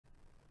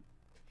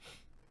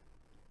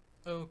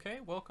Okay,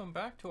 welcome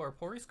back to our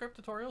Poryscript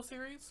tutorial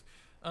series.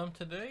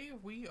 Today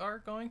we are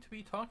going to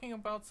be talking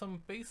about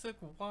some basic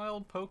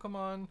wild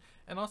Pokemon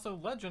and also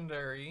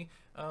legendary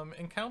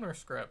encounter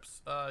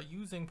scripts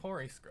using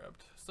Poryscript.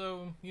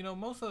 So,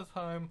 most of the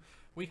time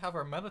we have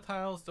our meta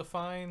tiles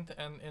defined,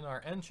 and in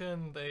our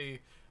engine they,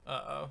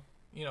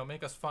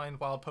 make us find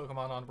wild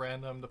Pokemon on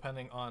random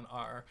depending on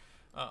our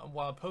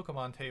wild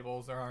Pokemon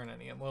tables. There aren't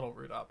any in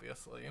Littleroot,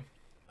 obviously.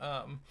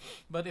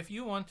 But if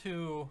you want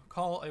to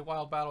call a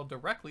wild battle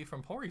directly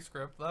from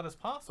Poryscript, that is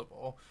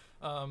possible.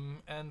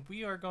 And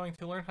we are going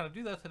to learn how to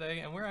do that today,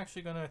 and we're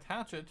actually going to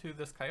attach it to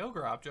this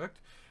Kyogre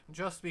object,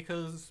 just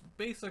because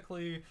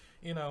basically,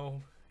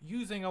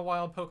 using a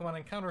wild Pokemon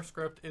encounter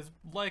script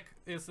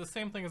is the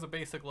same thing as a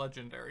basic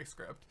legendary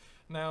script.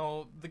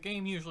 Now, the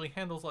game usually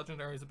handles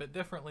legendaries a bit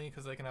differently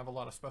because they can have a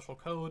lot of special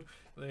code.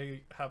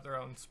 They have their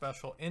own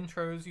special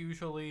intros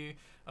usually,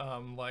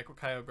 like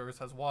Kyogre's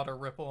has water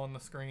ripple on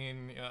the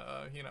screen,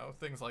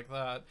 things like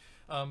that.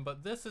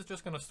 But this is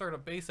just going to start a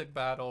basic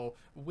battle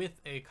with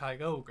a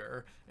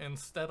Kyogre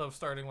instead of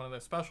starting one of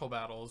those special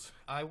battles.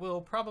 I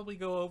will probably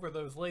go over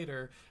those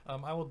later.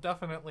 I will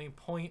definitely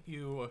point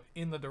you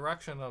in the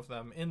direction of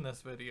them in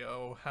this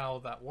video, how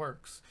that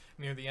works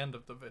near the end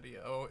of the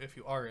video if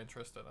you are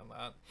interested in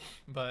that.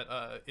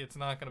 But it's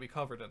not going to be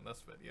covered in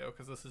this video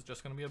because this is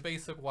just going to be a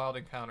basic wild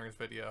encounters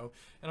video,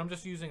 and I'm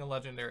just using a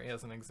legendary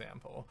as an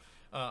example.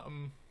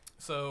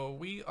 So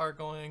we are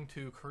going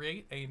to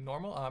create a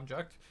normal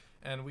object,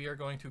 and we are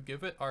going to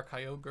give it our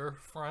Kyogre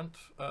front.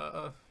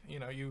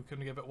 You can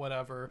give it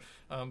whatever,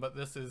 but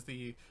this is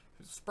the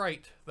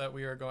sprite that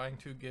we are going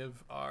to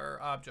give our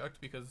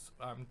object because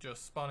I'm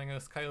just spawning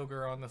this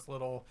Kyogre on this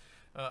little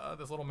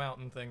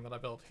mountain thing that I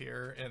built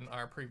here in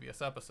our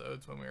previous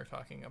episodes when we were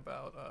talking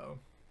about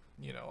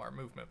our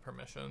movement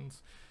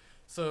permissions.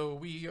 So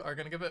we are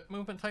going to give it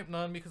movement type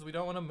none because we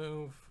don't want to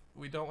move.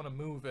 We don't want to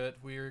move it.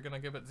 We're going to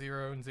give it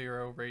 0 and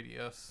 0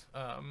 radius.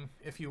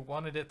 If you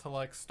wanted it to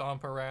like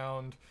stomp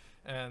around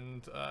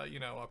and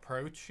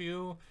approach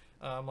you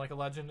like a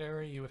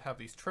legendary, you would have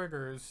these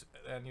triggers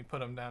and you'd put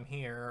them down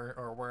here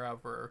or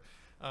wherever.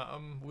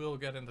 We'll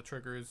get into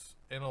triggers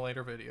in a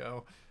later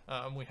video.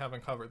 We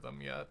haven't covered them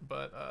yet,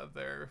 but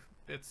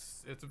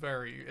it's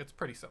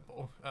pretty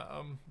simple.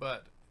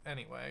 But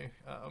anyway,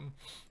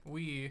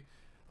 we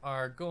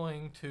are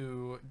going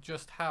to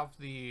just have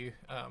the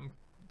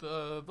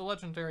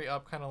legendary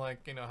up, kind of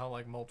like how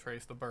like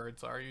Moltres the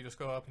birds are. You just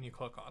go up and you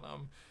click on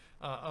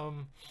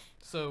them.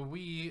 So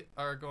we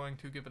are going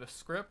to give it a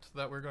script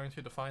that we're going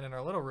to define in our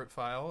Littleroot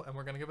file, and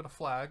we're going to give it a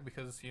flag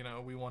because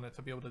we want it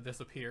to be able to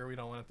disappear. We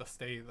don't want it to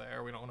stay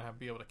there. We don't want to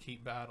be able to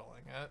keep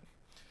battling it.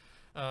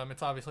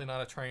 It's obviously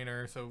not a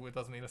trainer, so it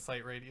doesn't need a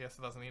site radius.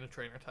 It doesn't need a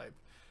trainer type.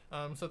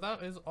 So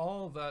that is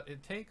all that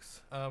it takes.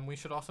 We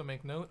should also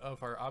make note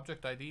of our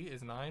object ID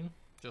is 9,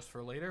 just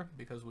for later,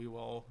 because we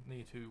will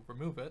need to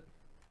remove it.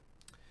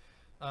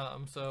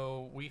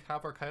 So we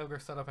have our Kyogre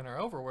set up in our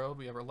overworld.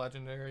 We have our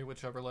legendary,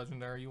 whichever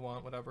legendary you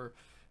want, whatever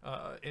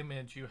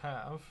image you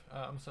have.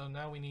 So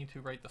now we need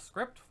to write the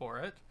script for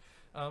it.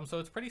 So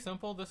it's pretty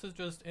simple. This is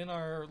just in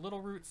our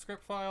Littleroot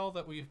script file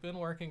that we've been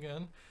working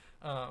in.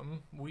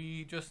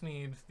 We just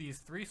need these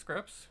 3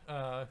 scripts.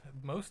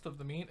 Most of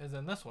the meat is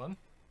in this one.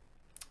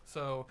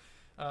 So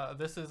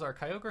this is our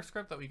Kyogre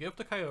script that we give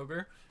to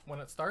Kyogre. When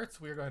it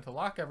starts, we are going to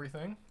lock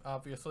everything.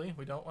 Obviously,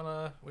 we don't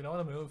want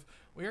to move.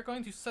 We are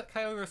going to set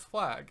Kyogre's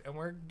flag, and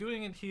we're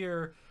doing it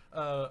here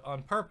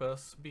on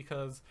purpose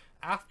because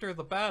after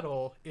the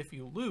battle, if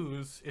you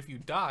lose, if you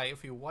die,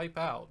 if you white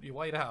out,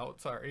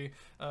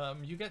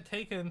 you get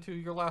taken to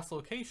your last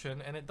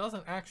location, and it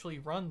doesn't actually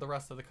run the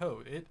rest of the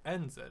code. It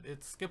ends it.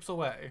 It skips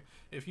away.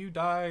 If you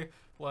die,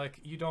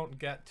 you don't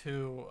get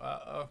to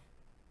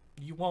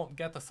you won't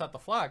get to set the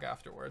flag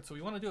afterwards. So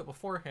we want to do it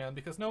beforehand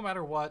because no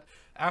matter what,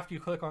 after you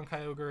click on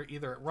Kyogre,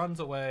 either it runs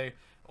away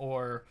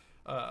or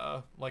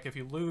if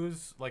you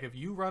lose, if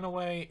you run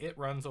away, it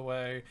runs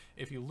away.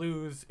 If you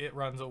lose, it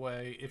runs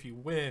away. If you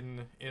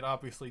win, it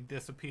obviously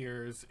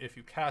disappears. If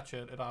you catch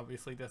it, it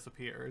obviously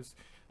disappears.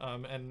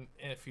 And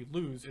if you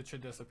lose, it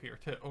should disappear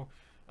too.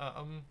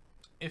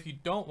 If you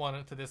don't want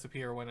it to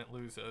disappear when it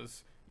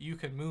loses, you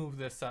can move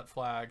this set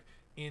flag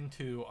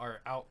into our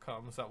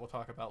outcomes that we'll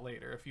talk about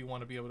later. If you want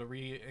to be able to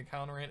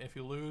re-encounter it if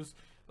you lose,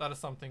 that is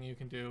something you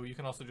can do. You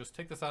can also just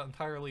take this out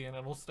entirely and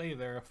it'll stay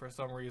there if for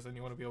some reason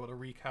you want to be able to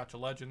recatch a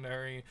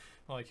legendary,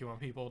 like you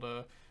want people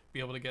to be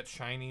able to get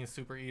shinies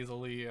super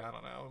easily. I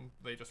don't know,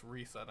 they just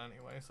reset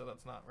anyway, so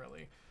that's not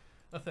really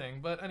a thing.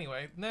 But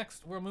anyway,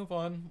 next we'll move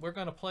on. We're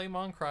going to play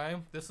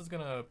Moncry. This is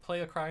going to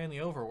play a cry in the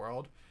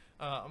overworld.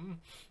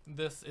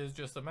 This is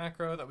just a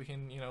macro that we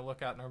can,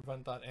 look at in our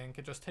event.inc.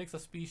 It just takes a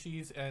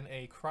species and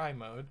a cry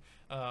mode.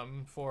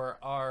 For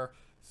our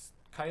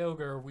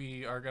Kyogre,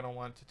 we are going to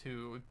want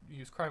to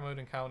use cry mode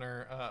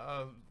encounter.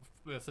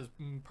 This is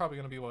probably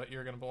going to be what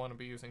you're going to want to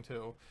be using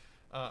too.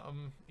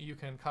 you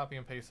can copy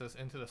and paste this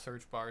into the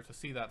search bar to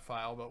see that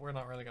file, but we're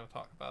not really going to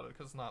talk about it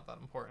because it's not that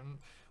important.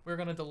 We're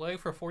going to delay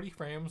for 40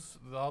 frames.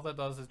 All that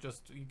does is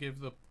just you give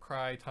the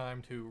cry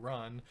time to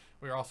run.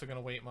 We're also going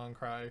to wait mon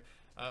cry.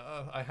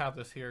 I have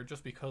this here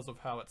just because of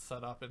how it's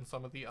set up in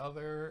some of the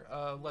other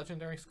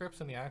legendary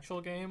scripts in the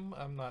actual game.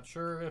 I'm not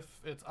sure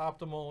if it's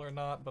optimal or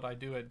not, but I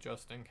do it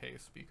just in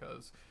case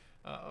because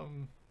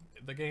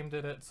the game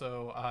did it,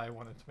 so I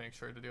wanted to make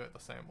sure to do it the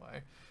same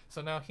way.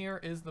 So now here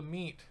is the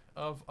meat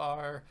of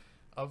our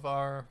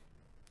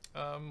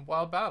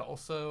wild battle.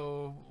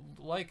 So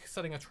like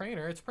setting a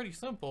trainer, it's pretty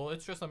simple.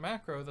 It's just a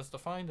macro that's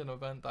defined in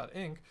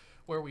event.inc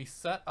where we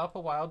set up a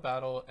wild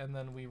battle and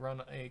then we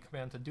run a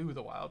command to do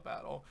the wild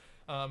battle.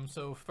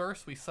 So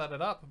first we set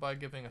it up by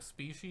giving a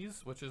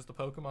species, which is the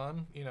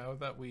Pokemon, you know,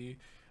 that we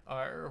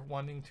are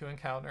wanting to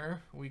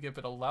encounter. We give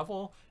it a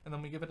level and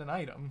then we give it an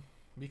item.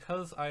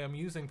 Because I am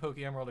using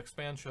Pokeemerald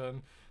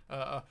expansion,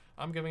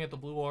 I'm giving it the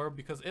blue orb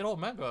because it'll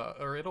mega,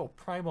 or it'll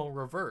primal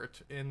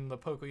revert in the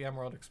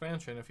Pokeemerald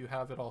expansion if you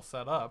have it all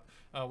set up,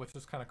 which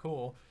is kind of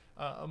cool.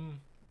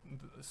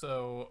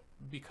 So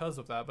because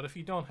of that, but if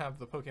you don't have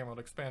the Pokeemerald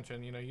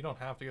expansion, you know, you don't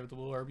have to give it the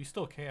blue orb. You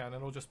still can.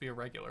 It'll just be a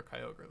regular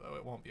Kyogre though.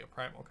 It won't be a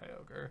primal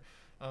Kyogre.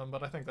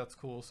 But I think that's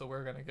cool, so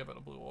we're gonna give it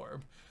a blue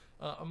orb.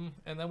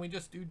 And then we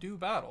just do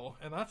battle,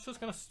 and that's just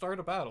gonna start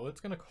a battle. It's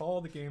gonna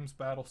call the game's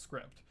battle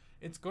script.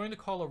 It's going to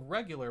call a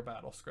regular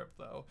battle script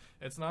though.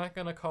 It's not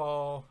going to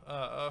call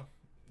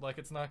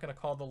it's not going to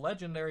call the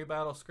legendary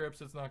battle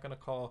scripts. It's not going to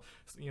call,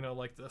 you know,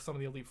 like some of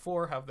the Elite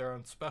Four have their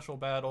own special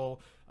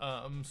battle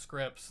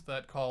scripts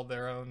that call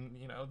their own,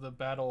 you know,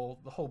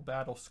 the whole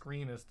battle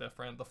screen is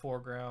different, the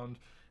foreground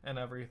and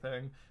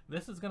everything.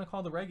 This is going to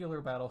call the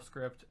regular battle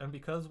script, and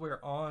because we're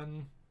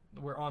on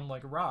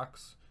like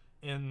rocks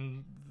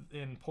in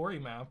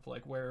Porymap,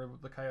 like where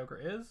the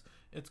Kyogre is,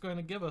 it's going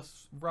to give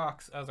us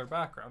rocks as our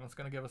background. It's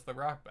going to give us the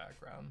rock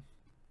background.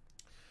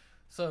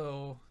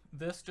 So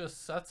this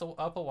just sets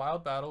up a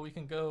wild battle. We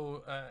can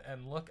go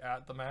and look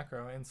at the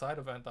macro inside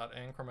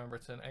event.inc. Remember,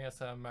 it's in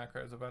ASM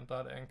macros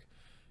event.inc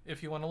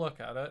if you want to look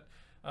at it.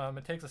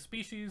 It takes a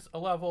species, a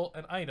level,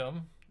 an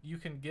item. You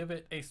can give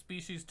it a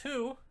species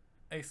 2,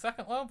 a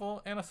second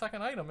level, and a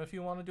second item if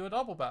you want to do a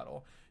double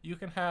battle. You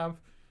can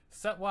have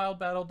set wild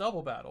battle,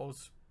 double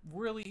battles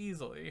really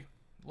easily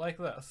like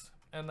this,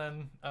 and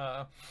then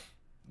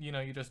you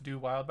know, you just do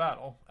wild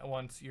battle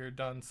once you're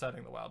done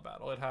setting the wild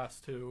battle. It has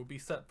to be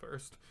set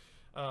first.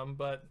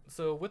 But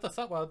so with a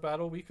set wild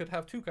battle, we could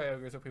have 2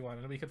 Kyogres if we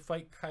wanted. We could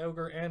fight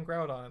Kyogre and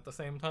Groudon at the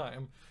same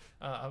time.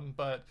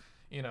 But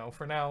you know,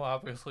 for now,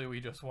 obviously,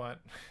 we just want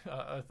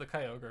the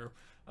Kyogre.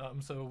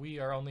 So we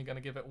are only going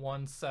to give it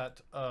one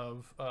set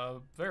of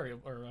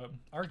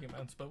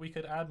arguments, but we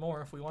could add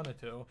more if we wanted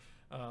to.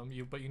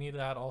 But you need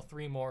to add all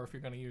 3 more if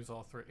you're going to use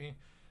all 3.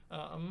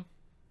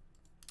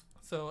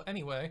 So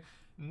anyway,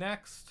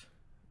 next,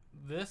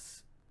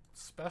 this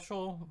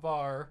special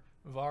var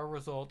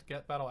result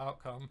get battle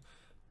outcome.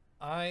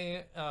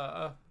 I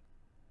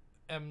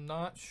am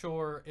not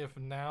sure if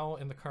now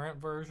in the current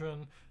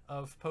version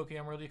of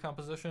Pokeemerald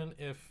decomposition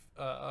if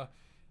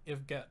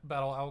get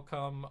battle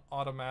outcome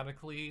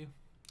automatically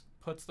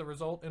puts the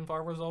result in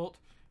var result.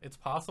 It's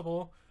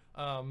possible,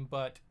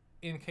 but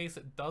in case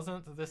it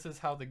doesn't, this is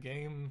how the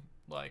game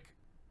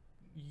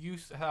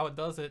how it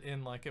does it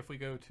in, like, if we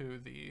go to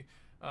the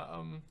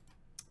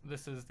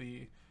this is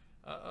the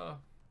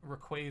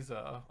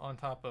Rayquaza on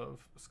top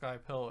of Sky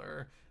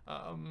Pillar.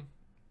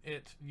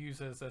 It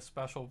uses a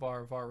special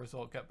var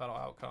result get battle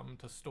outcome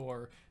to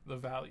store the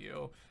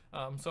value.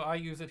 So I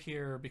use it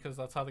here because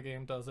that's how the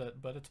game does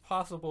it, but it's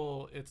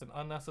possible it's an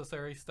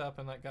unnecessary step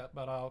and that get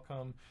battle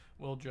outcome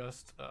will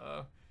just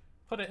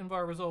put it in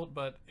var result,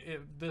 but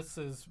this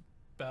is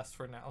best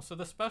for now. So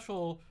the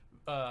special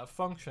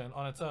function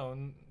on its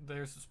own,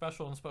 there's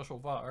special and special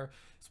var.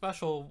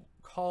 Special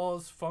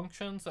calls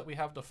functions that we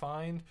have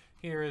defined.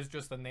 Here is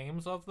just the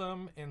names of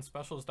them in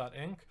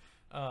specials.inc.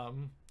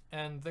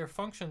 And they're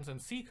functions in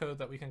C code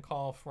that we can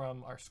call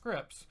from our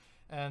scripts.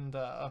 And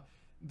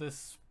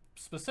this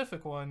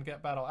specific one,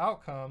 get battle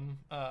outcome,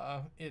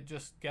 it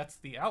just gets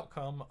the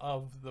outcome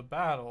of the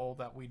battle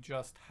that we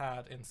just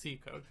had in C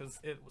code, because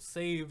it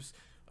saves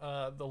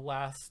the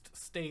last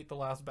state, the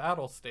last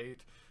battle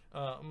state.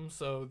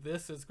 So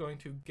this is going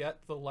to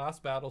get the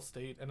last battle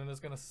state and it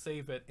is going to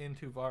save it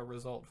into var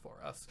result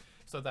for us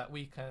so that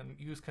we can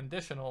use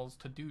conditionals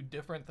to do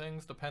different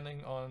things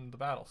depending on the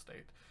battle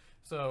state.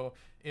 So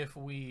if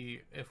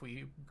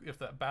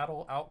that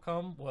battle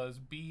outcome was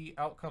B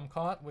outcome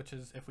caught, which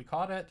is if we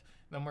caught it,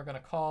 then we're going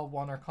to call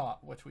won or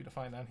caught, which we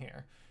define down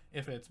here.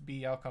 If it's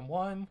B outcome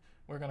won,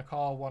 we're going to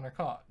call won or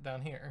caught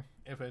down here.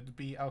 If it's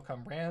B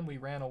outcome ran, we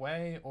ran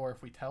away, or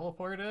if we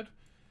teleported,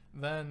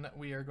 then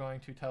we are going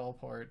to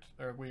teleport,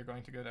 or we are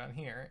going to go down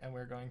here and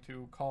we're going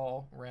to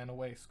call ran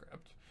away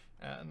script.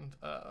 And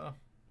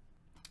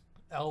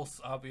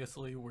else,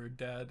 obviously, we're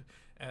dead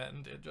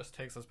and it just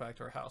takes us back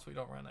to our house. We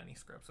don't run any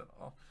scripts at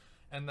all.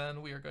 And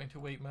then we are going to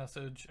wait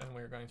message and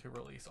we're going to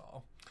release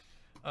all.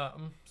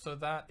 So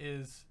that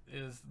is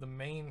the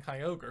main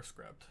Kyogre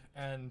script,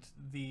 and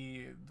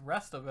the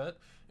rest of it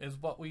is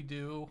what we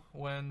do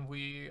when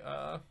we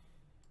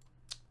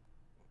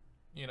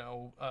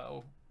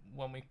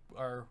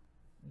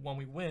when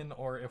we win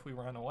or if we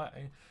run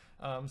away.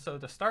 So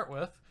to start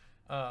with,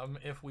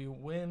 if we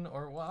win,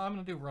 or well, I'm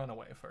gonna do run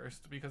away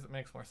first because it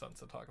makes more sense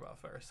to talk about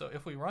first. So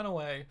if we run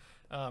away,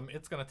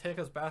 it's gonna take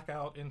us back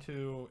out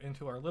into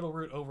our little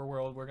root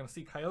overworld. We're gonna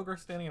see Kyogre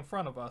standing in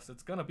front of us.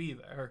 It's gonna be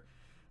there.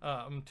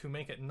 To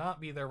make it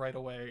not be there right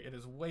away, it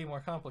is way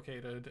more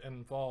complicated and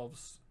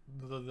involves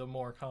the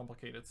more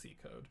complicated C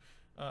code.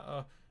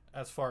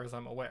 As far as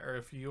I'm aware,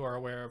 if you are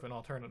aware of an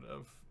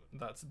alternative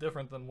that's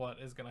different than what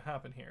is going to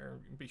happen here,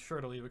 be sure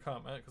to leave a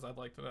comment because I'd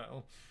like to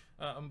know.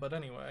 But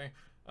anyway,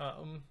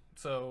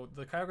 so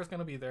the Kyogre's going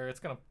to be there. It's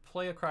going to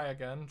play a cry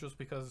again just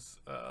because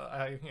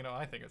I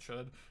think it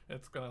should.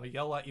 It's going to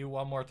yell at you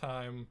one more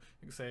time.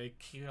 You can say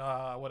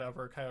Kia,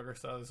 whatever Kyogre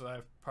says.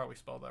 I've probably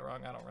spelled that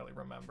wrong. I don't really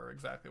remember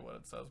exactly what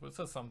it says, but it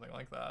says something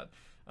like that.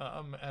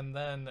 And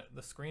then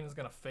the screen is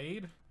going to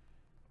fade.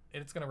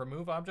 It's going to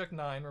remove object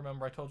 9.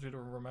 Remember, I told you to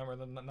remember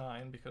the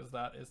 9 because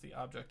that is the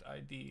object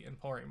ID in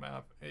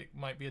Porymap. It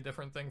might be a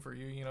different thing for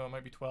you. It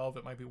might be 12,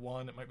 it might be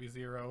 1, it might be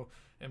 0,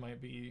 it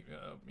might be,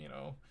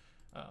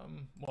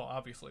 well,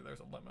 obviously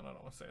there's a limit. I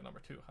don't want to say a number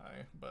too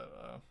high,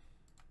 but,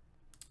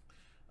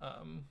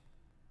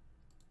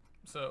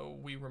 so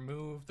we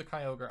remove the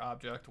Kyogre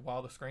object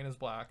while the screen is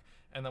black,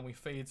 and then we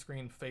fade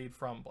screen, fade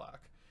from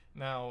black.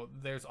 Now,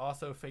 there's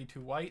also fade to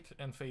white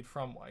and fade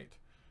from white.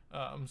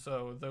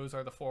 So those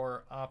are the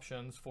 4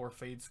 options for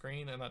fade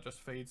screen, and that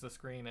just fades the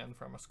screen in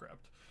from a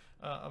script.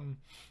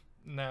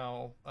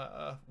 Now,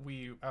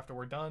 after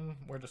we're done,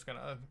 we're just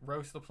gonna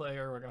roast the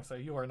player. We're gonna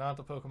say, you are not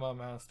the Pokemon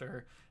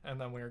Master,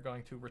 and then we're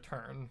going to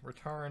return.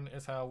 Return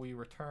is how we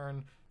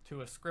return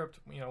to a script.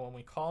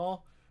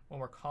 When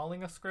we're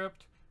calling a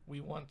script, we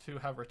want to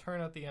have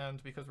return at the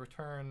end because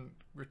return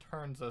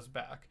returns us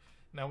back.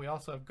 Now we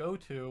also have go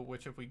to,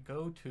 which if we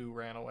go to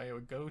ran away, it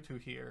would go to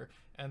here,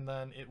 and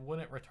then it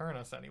wouldn't return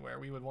us anywhere.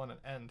 We would want an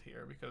end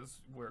here because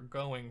we're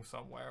going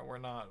somewhere. We're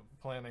not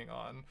planning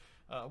on,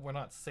 we're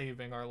not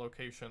saving our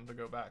location to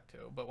go back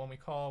to. But when we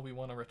call, we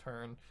want to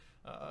return,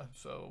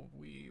 so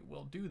we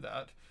will do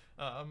that.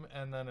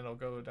 And then it'll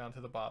go down to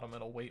the bottom,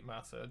 it'll wait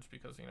message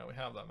because, we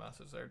have that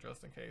message there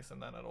just in case,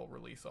 and then it'll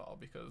release all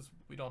because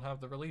we don't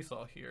have the release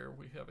all here,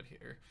 we have it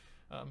here.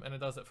 And it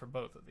does it for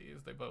both of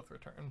these, they both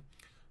return.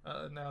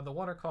 Now the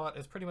water caught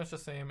is pretty much the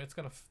same. It's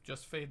going to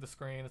just fade the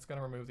screen, it's going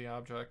to remove the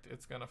object,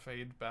 it's going to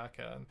fade back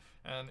in,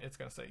 and it's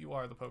going to say you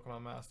are the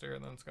Pokemon Master,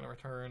 and then it's going to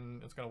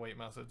return, it's going to wait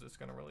message, it's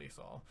going to release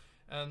all.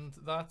 And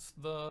that's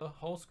the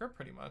whole script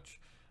pretty much.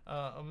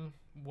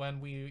 When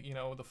we,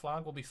 the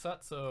flag will be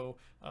set so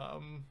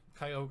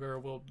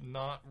Kyogre will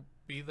not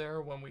be there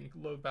when we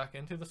load back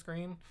into the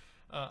screen.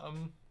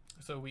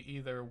 So we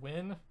either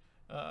win,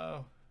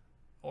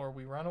 or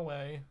we run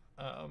away,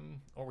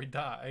 or we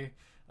die.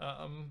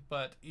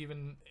 But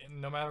even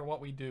no matter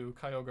what we do,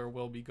 Kyogre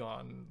will be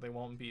gone. They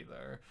won't be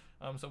there.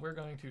 So we're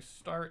going to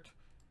start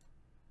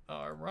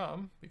our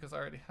ROM because I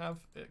already have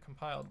it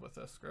compiled with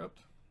this script.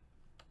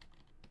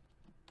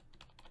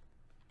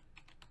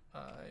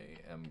 I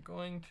am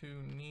going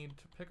to need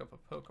to pick up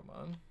a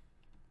Pokemon,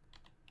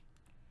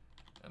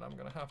 and I'm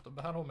going to have to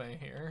battle May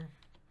here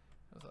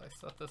as I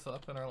set this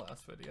up in our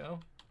last video.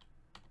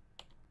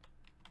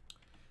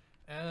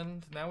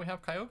 And now we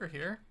have Kyogre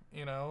here,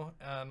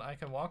 and I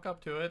can walk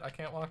up to it. I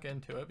can't walk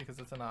into it because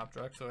it's an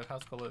object, so it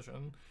has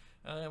collision.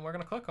 And we're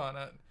going to click on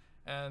it.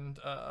 And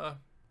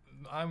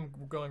I'm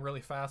going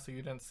really fast so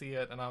you didn't see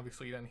it, and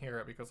obviously you didn't hear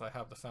it because I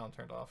have the sound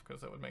turned off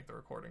because it would make the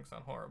recording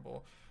sound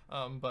horrible.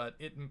 But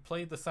it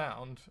played the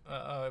sound,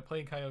 it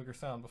played Kyogre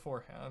sound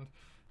beforehand.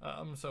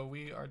 So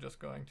we are just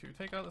going to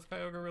take out this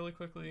Kyogre really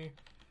quickly.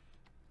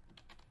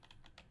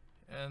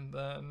 And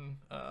then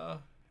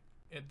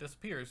it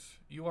disappears.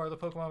 You are the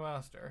Pokemon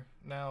Master.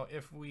 Now,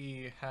 if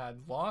we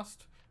had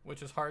lost,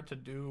 which is hard to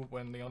do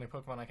when the only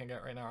Pokemon I can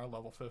get right now are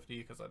level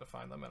 50 because I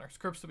defined them in our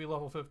scripts to be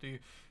level 50,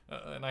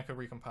 and I could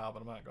recompile,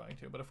 but I'm not going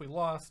to. But if we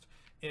lost,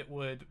 it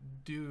would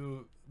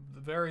do the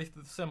very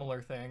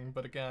similar thing,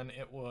 but again,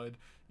 it would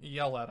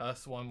yell at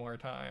us one more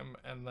time,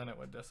 and then it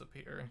would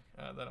disappear.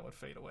 Then it would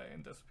fade away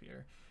and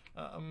disappear.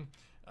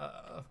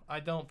 I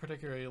don't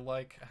particularly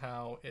like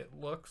how it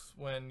looks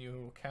when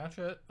you catch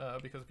it,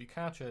 because if you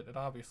catch it, it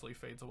obviously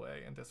fades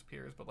away and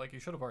disappears, but like you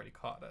should have already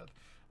caught it.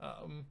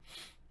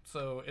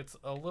 So it's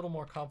a little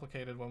more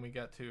complicated when we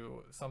get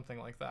to something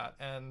like that,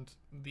 and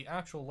the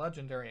actual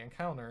legendary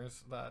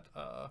encounters that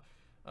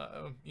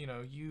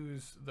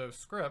use those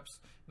scripts,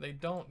 they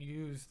don't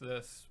use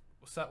this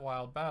set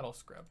wild battle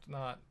script,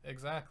 not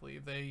exactly.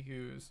 They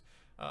use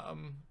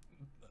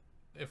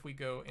if we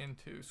go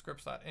into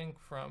scripts.inc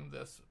from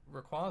this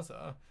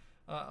Rayquaza,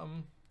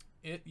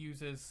 it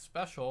uses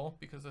special,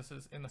 because this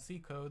is in the C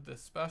code,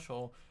 this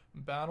special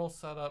battle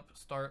setup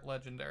start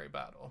legendary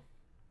battle.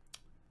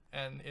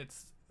 And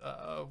it's,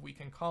 we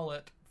can call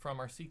it from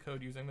our C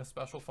code using this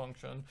special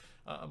function,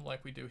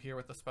 like we do here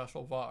with the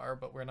special var,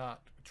 but we're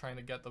not trying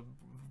to get the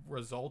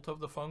result of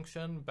the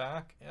function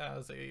back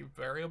as a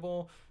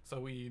variable, so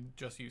we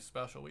just use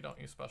special, we don't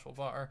use special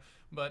var.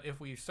 But if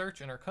we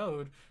search in our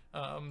code,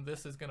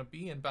 this is going to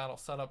be in battle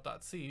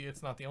setup.c.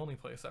 It's not the only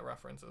place that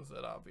references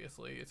it,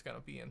 obviously. It's going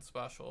to be in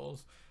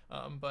specials,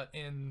 but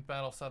in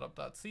battle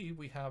setup.c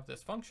we have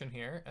this function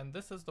here, and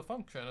this is the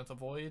function. It's a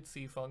void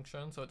C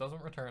function, so it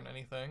doesn't return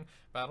anything.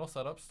 Battle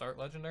setup start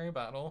legendary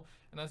battle,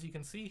 and as you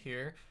can see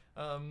here,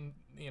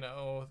 you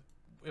know,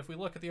 if we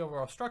look at the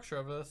overall structure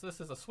of this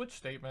is a switch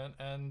statement,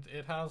 and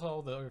it has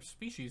all the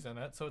species in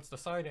it, so it's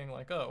deciding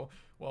like, oh,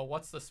 well,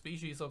 what's the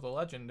species of the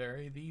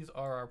legendary? These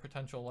are our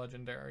potential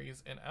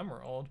legendaries in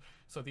Emerald,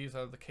 so these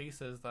are the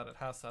cases that it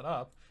has set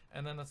up,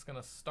 and then it's going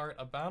to start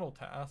a battle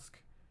task,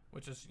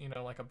 which is, you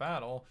know, like a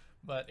battle,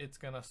 but it's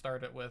going to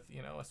start it with,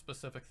 you know, a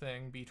specific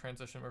thing, B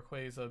transition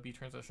Rayquaza, B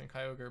transition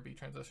Kyogre, B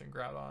transition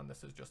Groudon.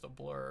 This is just a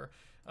blur,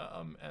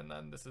 and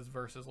then this is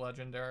versus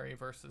legendary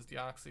versus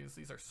Deoxys.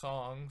 These are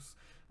songs.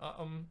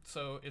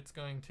 So it's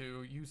going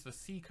to use the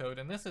C code,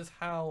 and this is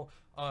how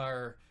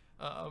our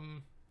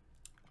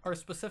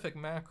specific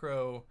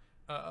macro,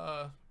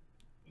 the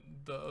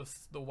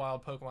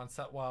wild Pokemon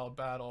set wild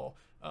battle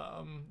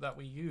that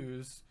we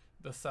use,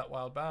 the set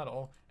wild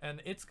battle,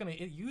 and it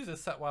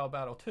uses set wild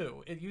battle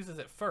too. It uses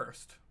it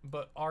first,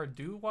 but our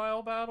do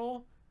wild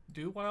battle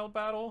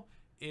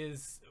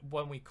is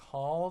when we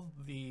call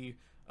the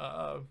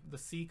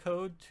C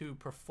code to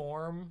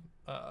perform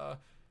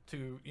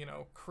to, you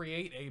know,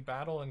 create a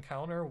battle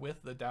encounter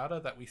with the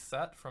data that we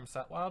set from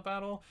set wild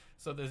battle.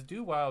 So this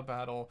do wild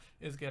battle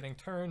is getting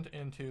turned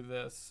into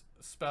this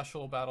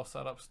special battle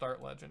setup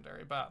start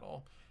legendary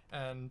battle,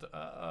 and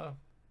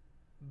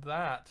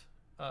that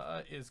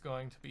is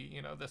going to be,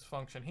 you know, this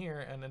function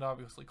here, and it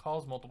obviously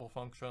calls multiple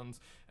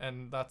functions,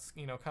 and that's,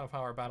 you know, kind of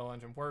how our battle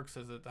engine works,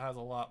 is it has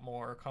a lot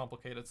more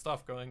complicated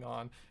stuff going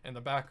on in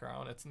the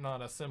background. It's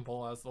not as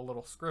simple as the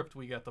little script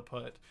we get to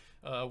put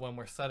when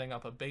we're setting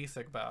up a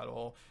basic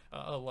battle,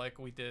 like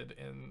we did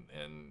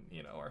in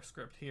you know, our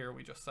script here.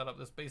 We just set up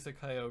this basic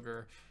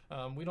Kyogre.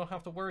 We don't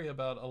have to worry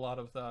about a lot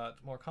of that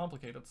more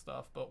complicated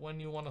stuff, but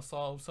when you want to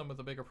solve some of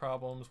the bigger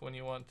problems, when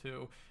you want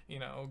to, you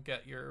know,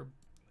 get your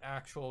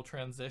actual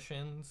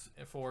transitions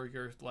for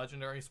your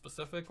legendary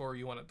specific, or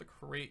you wanted to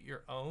create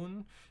your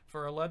own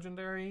for a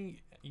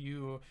legendary,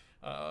 you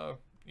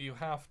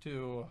have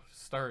to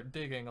start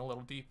digging a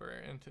little deeper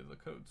into the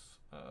codes,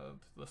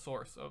 the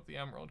source of the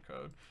Emerald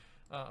code.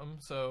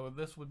 So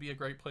this would be a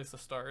great place to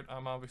start.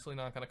 I'm obviously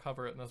not going to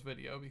cover it in this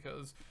video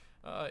because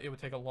it would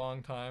take a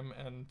long time,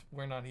 and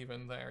we're not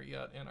even there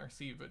yet in our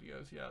C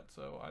videos yet,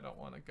 so I don't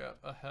want to get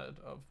ahead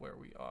of where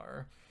we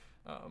are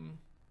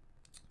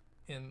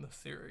in the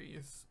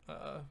series,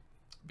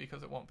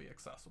 because it won't be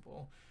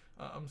accessible.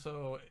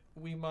 So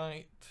we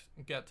might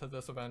get to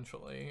this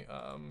eventually.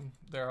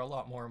 There are a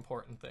lot more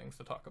important things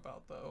to talk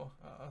about though.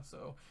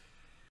 So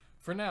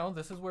for now,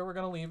 this is where we're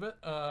going to leave it.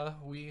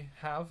 We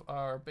have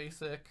our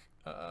basic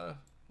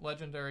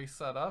legendary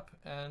setup,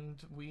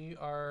 and we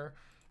are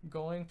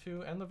going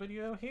to end the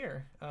video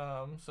here.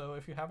 So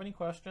if you have any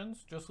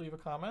questions, just leave a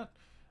comment,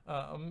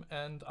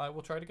 and I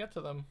will try to get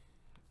to them.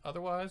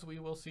 Otherwise, we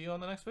will see you on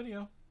the next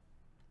video.